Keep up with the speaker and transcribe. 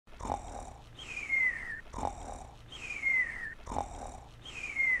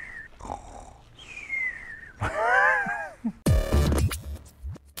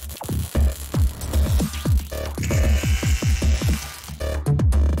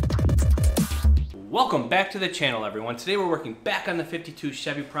Welcome back to the channel, everyone. Today we're working back on the 52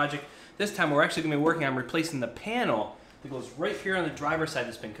 Chevy project. This time we're actually going to be working on replacing the panel that goes right here on the driver's side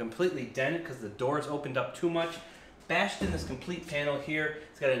that's been completely dented because the doors opened up too much. Bashed in this complete panel here.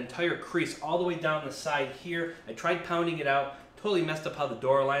 It's got an entire crease all the way down the side here. I tried pounding it out, totally messed up how the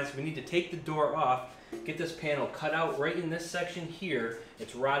door aligns. We need to take the door off, get this panel cut out right in this section here.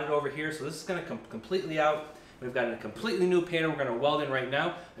 It's rotted over here, so this is going to come completely out. We've got a completely new panel we're going to weld in right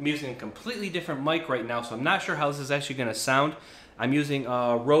now. I'm using a completely different mic right now, so I'm not sure how this is actually going to sound. I'm using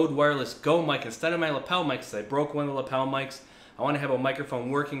a Rode Wireless Go mic instead of my lapel mic because I broke one of the lapel mics. I want to have a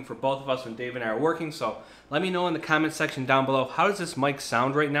microphone working for both of us when Dave and I are working, so let me know in the comment section down below, how does this mic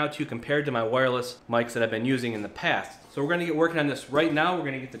sound right now to you compared to my wireless mics that I've been using in the past. So we're going to get working on this right now. We're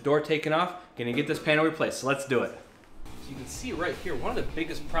going to get the door taken off, going to get this panel replaced, so let's do it. So you can see right here, one of the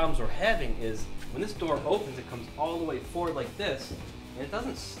biggest problems we're having is when this door opens, it comes all the way forward like this, and it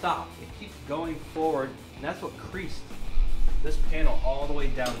doesn't stop. It keeps going forward, and that's what creased this panel all the way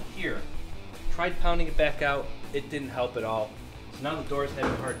down here. Tried pounding it back out, it didn't help at all. So now the door's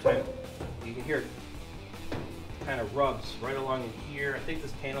having a hard time. You can hear it kind of rubs right along in here. I think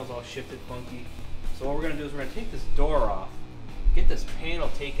this panel's all shifted funky. So what we're going to do is we're going to take this door off, get this panel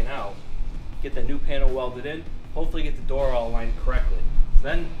taken out, get the new panel welded in, hopefully get the door all aligned correctly. So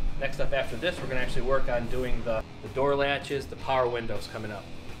then, next up after this, we're going to actually work on doing the door latches, the power windows coming up.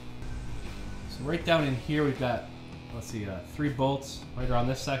 So right down in here we've got, let's see, 3 bolts right around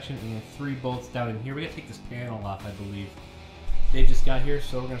this section and then 3 bolts down in here. We got to take this panel off, I believe. Dave just got here,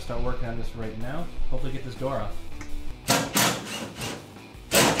 so we're going to start working on this right now. Hopefully get this door off.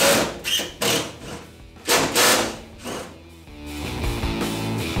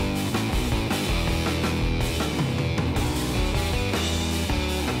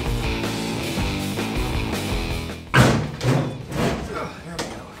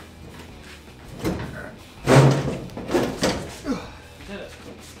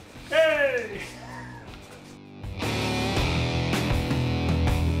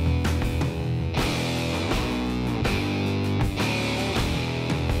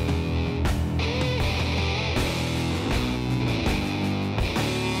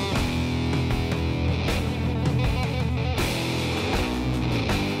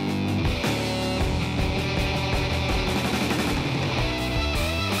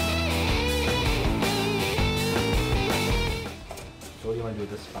 What do you want to do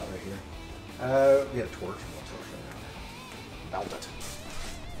with this spot right here? Yeah, torch. Melt it.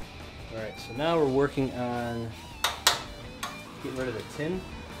 Alright, so now we're working on getting rid of the tin.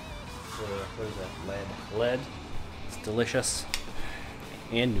 What is that? Lead. Lead. It's delicious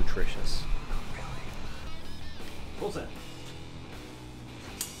and nutritious. Full set.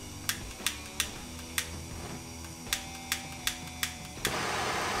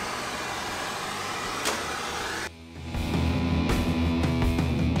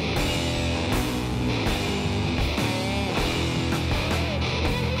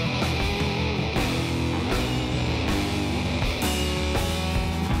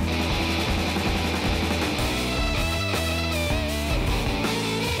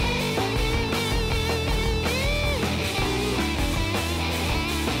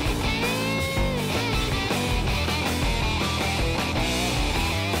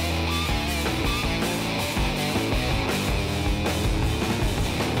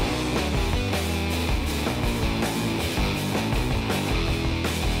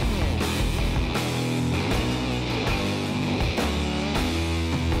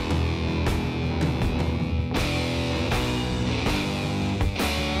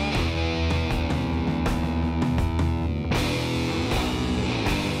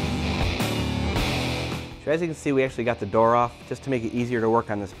 So as you can see, we actually got the door off just to make it easier to work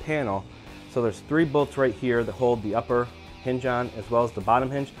on this panel. So there's 3 bolts right here that hold the upper hinge on as well as the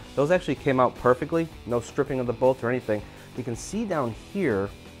bottom hinge. Those actually came out perfectly, no stripping of the bolts or anything. You can see down here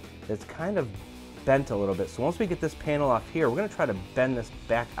it's kind of bent a little bit. So once we get this panel off here, we're going to try to bend this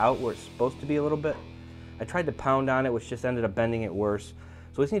back out where it's supposed to be a little bit. I tried to pound on it, which just ended up bending it worse.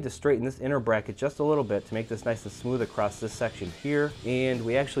 So we just need to straighten this inner bracket just a little bit to make this nice and smooth across this section here. And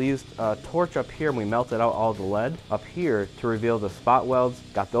we actually used a torch up here and we melted out all the lead up here to reveal the spot welds.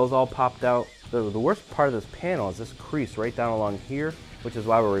 Got those all popped out. The worst part of this panel is this crease right down along here, which is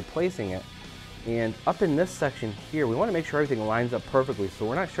why we're replacing it. And up in this section here, we want to make sure everything lines up perfectly, so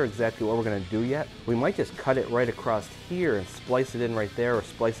we're not sure exactly what we're going to do yet. We might just cut it right across here and splice it in right there, or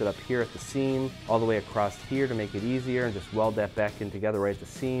splice it up here at the seam, all the way across here to make it easier, and just weld that back in together right at the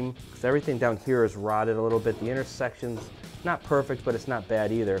seam. Because everything down here is rotted a little bit. The intersection's not perfect, but it's not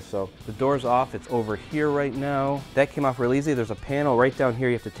bad either. So the door's off, it's over here right now. That came off real easy. There's a panel right down here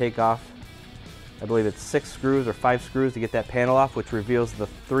you have to take off. I believe it's 6 screws or 5 screws to get that panel off, which reveals the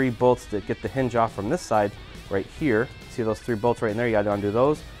 3 bolts that get the hinge off from this side right here. See those 3 bolts right in there? You gotta undo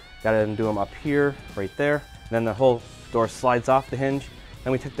those. Gotta undo them up here, right there. And then the whole door slides off the hinge.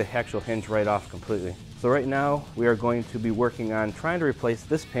 Then we took the actual hinge right off completely. So right now we are going to be working on trying to replace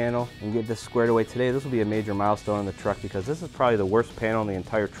this panel and get this squared away today. This will be a major milestone in the truck because this is probably the worst panel in the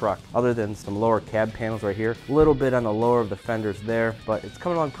entire truck, other than some lower cab panels right here. A little bit on the lower of the fenders there, but it's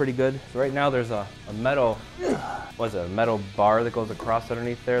coming along pretty good. So right now there's a metal, what is it, a metal bar that goes across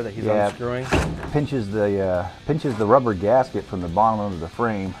underneath there that he's unscrewing. Pinches the rubber gasket from the bottom of the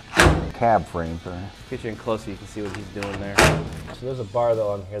frame. Cab frame, sorry. Get you in close so you can see what he's doing there. So there's a bar though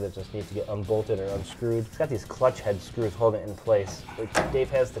on here that just needs to get unbolted or unscrewed. It's got these clutch head screws holding it in place.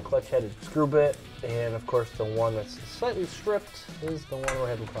 Dave has the clutch headed screw bit, and of course the one that's slightly stripped is the one we're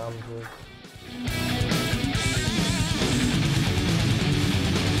having problems with.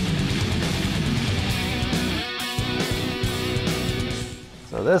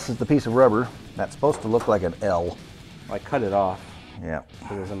 So this is the piece of rubber that's supposed to look like an L. I cut it off. Yeah.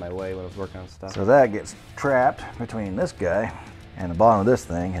 Because it was in my way when I was working on stuff. So that gets trapped between this guy and the bottom of this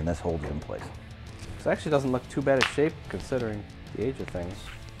thing, and this holds it in place. This actually doesn't look too bad a shape considering the age of things.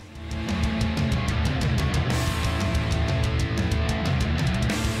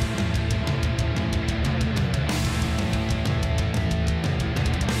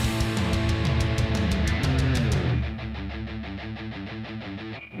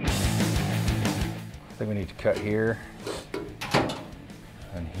 I think we need to cut here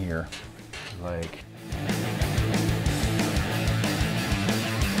and here, like.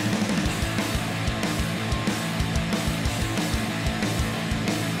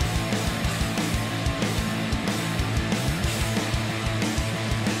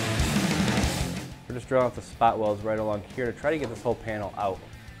 We're just drilling out the spot welds right along here to try to get this whole panel out.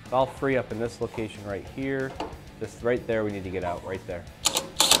 It's all free up in this location right here. Just right there we need to get out, right there.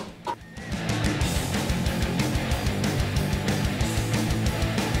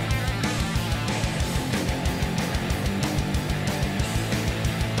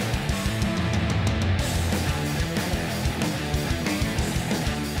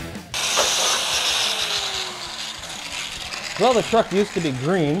 Well, the truck used to be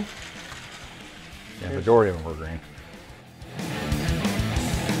green. Yeah, the majority of them were green.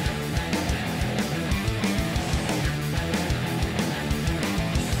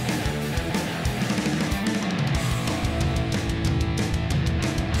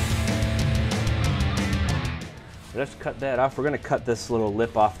 Let's cut that off. We're going to cut this little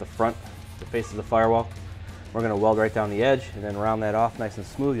lip off the front, the face of the firewall. We're going to weld right down the edge and then round that off nice and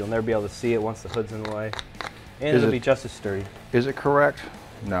smooth. You'll never be able to see it once the hood's in the way. And it'll be just as sturdy. Is it correct?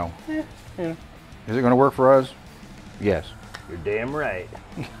 No. Yeah. Is it going to work for us? Yes. You're damn right.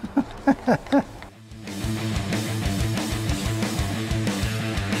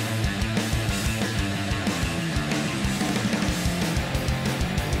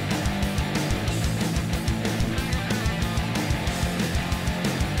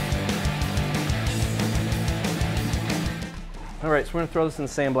 All right, so we're gonna throw this in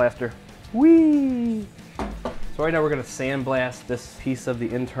the sandblaster. Whee! So right now we're gonna sandblast this piece of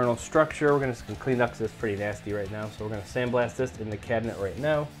the internal structure. We're gonna just clean it up because it's pretty nasty right now. So we're gonna sandblast this in the cabinet right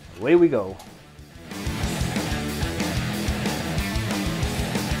now. Away we go.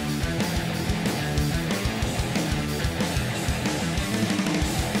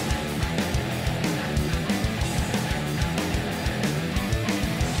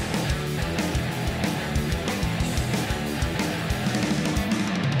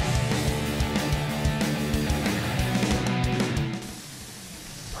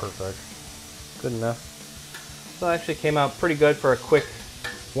 Perfect. Good enough. So it actually came out pretty good for a quick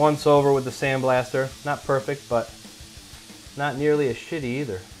once over with the sandblaster. Not perfect, but not nearly as shitty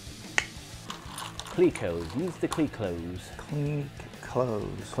either. Clecos. Use the Clecos. Clean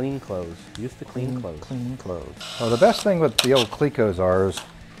clothes. Clean clothes. Use the clean clothes. Clean clothes. Well, the best thing with the old Clecos are is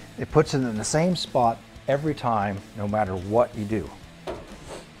it puts it in the same spot every time, no matter what you do,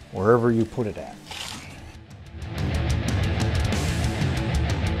 wherever you put it at.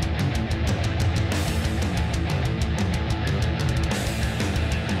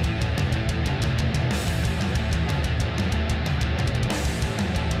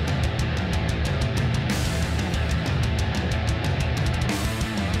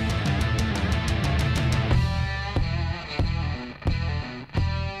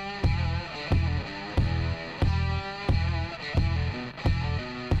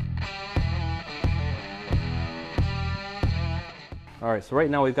 All right, so right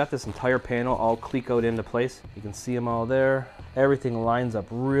now we've got this entire panel all Clecoed into place. You can see them all there. Everything lines up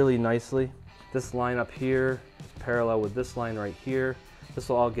really nicely. This line up here is parallel with this line right here. This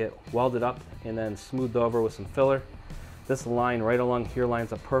will all get welded up and then smoothed over with some filler. This line right along here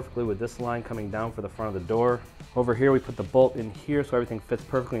lines up perfectly with this line coming down for the front of the door. Over here we put the bolt in here so everything fits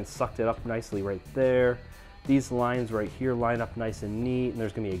perfectly and sucked it up nicely right there. These lines right here line up nice and neat, and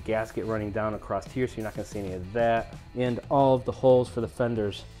there's going to be a gasket running down across here, so you're not going to see any of that. And all of the holes for the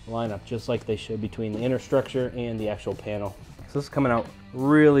fenders line up just like they should between the inner structure and the actual panel. So this is coming out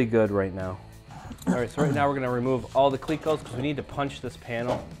really good right now. All right, so right now we're going to remove all the clecos because we need to punch this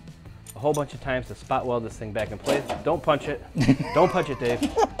panel a whole bunch of times to spot weld this thing back in place. Don't punch it. Don't punch it, Dave.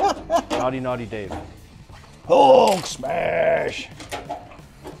 Naughty, naughty Dave. Hulk smash!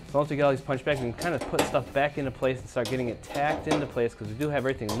 So once we get all these punched back, we can kind of put stuff back into place and start getting it tacked into place because we do have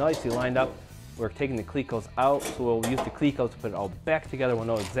everything nicely lined up. We're taking the clecos out, so we'll use the clecos to put it all back together. We'll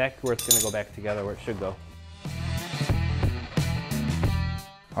know exactly where it's going to go back together, where it should go.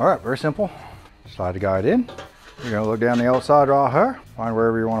 All right, very simple. Slide the guide in. You're going to look down the outside right here, find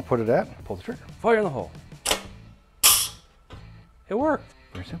wherever you want to put it at, pull the trigger. Fire in the hole. It worked.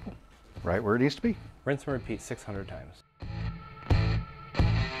 Very simple. Right where it needs to be. Rinse and repeat 600 times.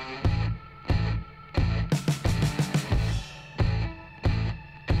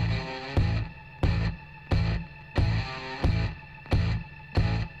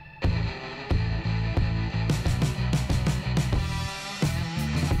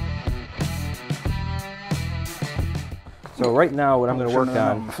 So right now what I'm going to work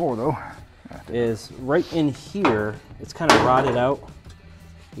on before, though, is right in here, it's kind of rotted out.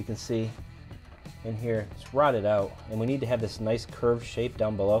 You can see in here, it's rotted out, and we need to have this nice curved shape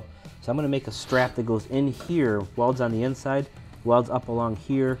down below. So I'm going to make a strap that goes in here, welds on the inside, welds up along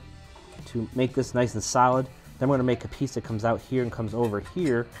here to make this nice and solid. Then we're going to make a piece that comes out here and comes over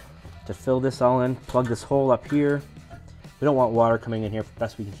here to fill this all in, plug this hole up here. We don't want water coming in here,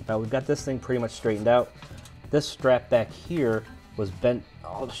 best we can keep out. We've got this thing pretty much straightened out. This strap back here was bent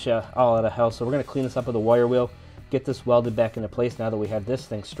all out of hell, so we're going to clean this up with a wire wheel, get this welded back into place now that we have this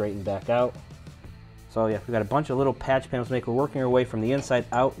thing straightened back out. So yeah, we've got a bunch of little patch panels to make. We're working our way from the inside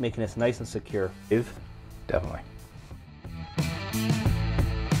out, making this nice and secure. Definitely.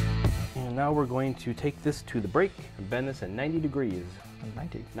 And now we're going to take this to the brake and bend this at 90 degrees.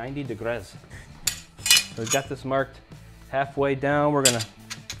 90 degrees. So we've got this marked halfway down. We're going to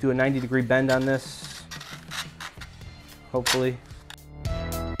do a 90-degree bend on this. Hopefully.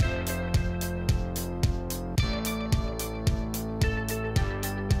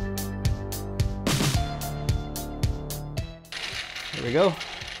 There we go.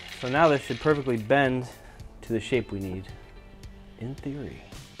 So now this should perfectly bend to the shape we need, in theory.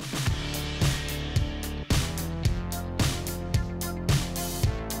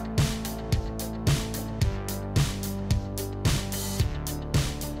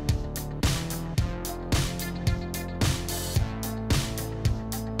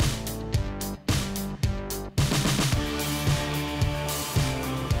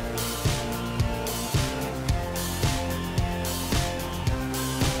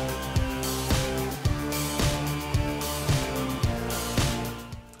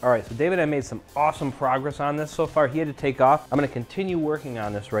 All right, so David and I made some awesome progress on this so far. He had to take off. I'm gonna continue working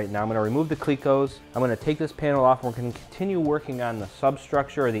on this right now. I'm gonna remove the clecos. I'm gonna take this panel off, and we're gonna continue working on the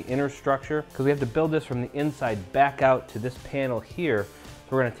substructure or the inner structure, because we have to build this from the inside back out to this panel here.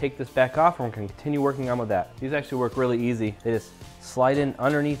 So we're gonna take this back off, and we're gonna continue working on with that. These actually work really easy. They just slide in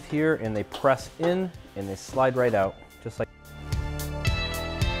underneath here, and they press in, and they slide right out, just like.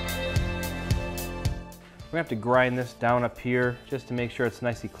 We're gonna have to grind this down up here just to make sure it's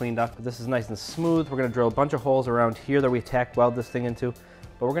nicely cleaned up. But this is nice and smooth. We're gonna drill a bunch of holes around here that we tack weld this thing into.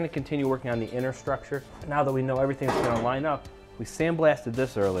 But we're gonna continue working on the inner structure. Now that we know everything's gonna line up, we sandblasted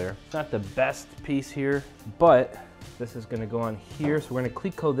this earlier. It's not the best piece here, but this is gonna go on here. So we're gonna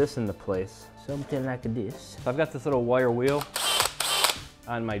cleco this into place. Something like this. So I've got this little wire wheel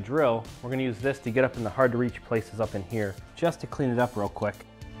on my drill. We're gonna use this to get up in the hard to reach places up in here, just to clean it up real quick.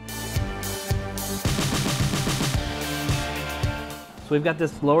 So we've got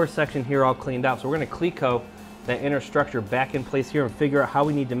this lower section here all cleaned out. So we're gonna cleco that inner structure back in place here and figure out how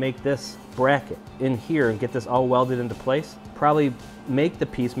we need to make this bracket in here and get this all welded into place. Probably make the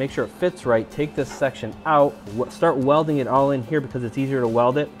piece, make sure it fits right, take this section out, start welding it all in here because it's easier to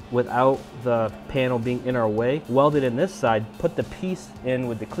weld it without the panel being in our way. Weld it in this side, put the piece in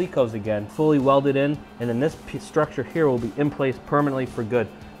with the clecos again, fully weld it in, and then this structure here will be in place permanently for good.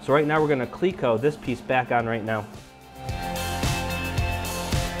 So right now we're gonna cleco this piece back on right now.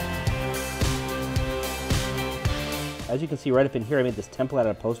 As you can see right up in here, I made this template out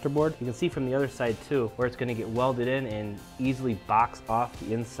of poster board. You can see from the other side too, where it's gonna get welded in and easily box off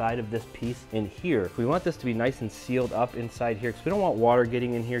the inside of this piece in here. If we want this to be nice and sealed up inside here, because we don't want water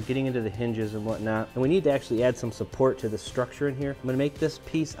getting in here, getting into the hinges and whatnot. And we need to actually add some support to the structure in here. I'm gonna make this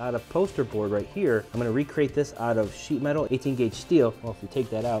piece out of poster board right here. I'm gonna recreate this out of sheet metal, 18 gauge steel. Well, if we take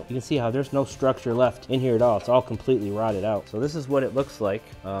that out, you can see how there's no structure left in here at all. It's all completely rotted out. So this is what it looks like.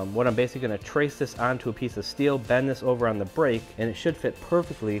 What I'm basically gonna trace this onto a piece of steel, bend this over on the brake, and it should fit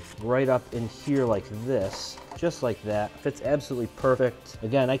perfectly right up in here like this. Just like that. Fits absolutely perfect.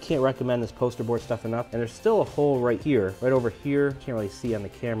 Again, I can't recommend this poster board stuff enough. And there's still a hole right here, right over here. Can't really see on the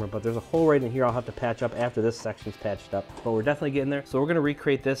camera, but there's a hole right in here I'll have to patch up after this section's patched up. But we're definitely getting there. So we're gonna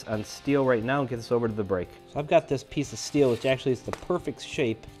recreate this on steel right now and get this over to the brake. So I've got this piece of steel, which actually is the perfect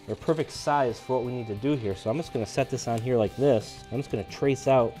shape or perfect size for what we need to do here. So I'm just gonna set this on here like this. I'm just gonna trace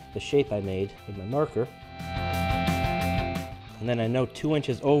out the shape I made with my marker. And then I know 2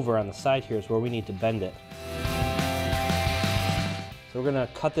 inches over on the side here is where we need to bend it. So we're gonna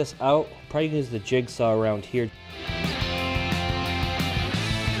cut this out, probably use the jigsaw around here.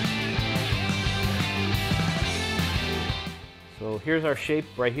 So here's our shape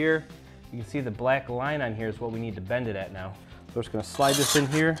right here. You can see the black line on here is what we need to bend it at now. So we're just gonna slide this in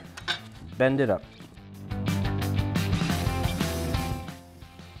here, bend it up.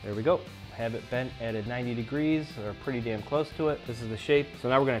 There we go. Have it bent at a 90 degrees or pretty damn close to it. This is the shape. So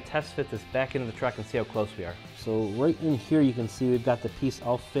now we're gonna test fit this back into the truck and see how close we are. So right in here you can see we've got the piece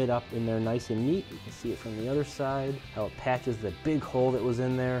all fit up in there nice and neat. You can see it from the other side, how it patches the big hole that was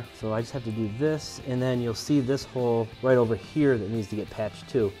in there. So I just have to do this, and then you'll see this hole right over here that needs to get patched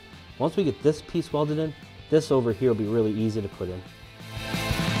too. Once we get this piece welded in, this over here will be really easy to put in.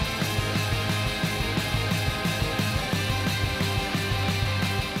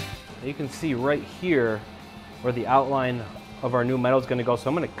 You can see right here where the outline of our new metal is going to go. So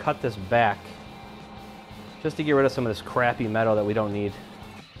I'm going to cut this back just to get rid of some of this crappy metal that we don't need.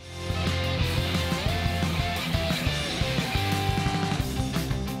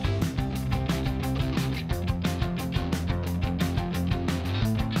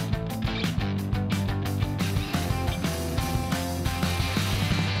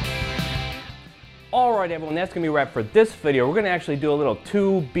 Alright everyone, that's going to be a wrap for this video. We're going to actually do a little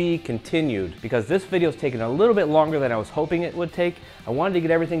to be continued because this video is taking a little bit longer than I was hoping it would take. I wanted to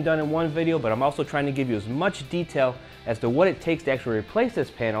get everything done in one video, but I'm also trying to give you as much detail as to what it takes to actually replace this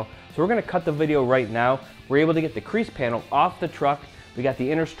panel. So we're going to cut the video right now. We're able to get the crease panel off the truck. We got the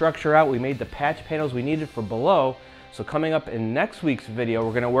inner structure out. We made the patch panels we needed for below. So coming up in next week's video,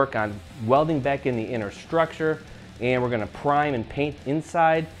 we're going to work on welding back in the inner structure, and we're going to prime and paint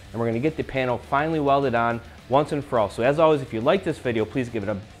inside, and we're going to get the panel finally welded on once and for all. So as always, if you like this video, please give it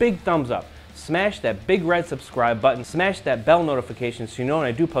a big thumbs up. Smash that big red subscribe button, smash that bell notification so you know when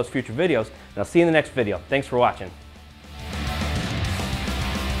I do post future videos, and I'll see you in the next video. Thanks for watching.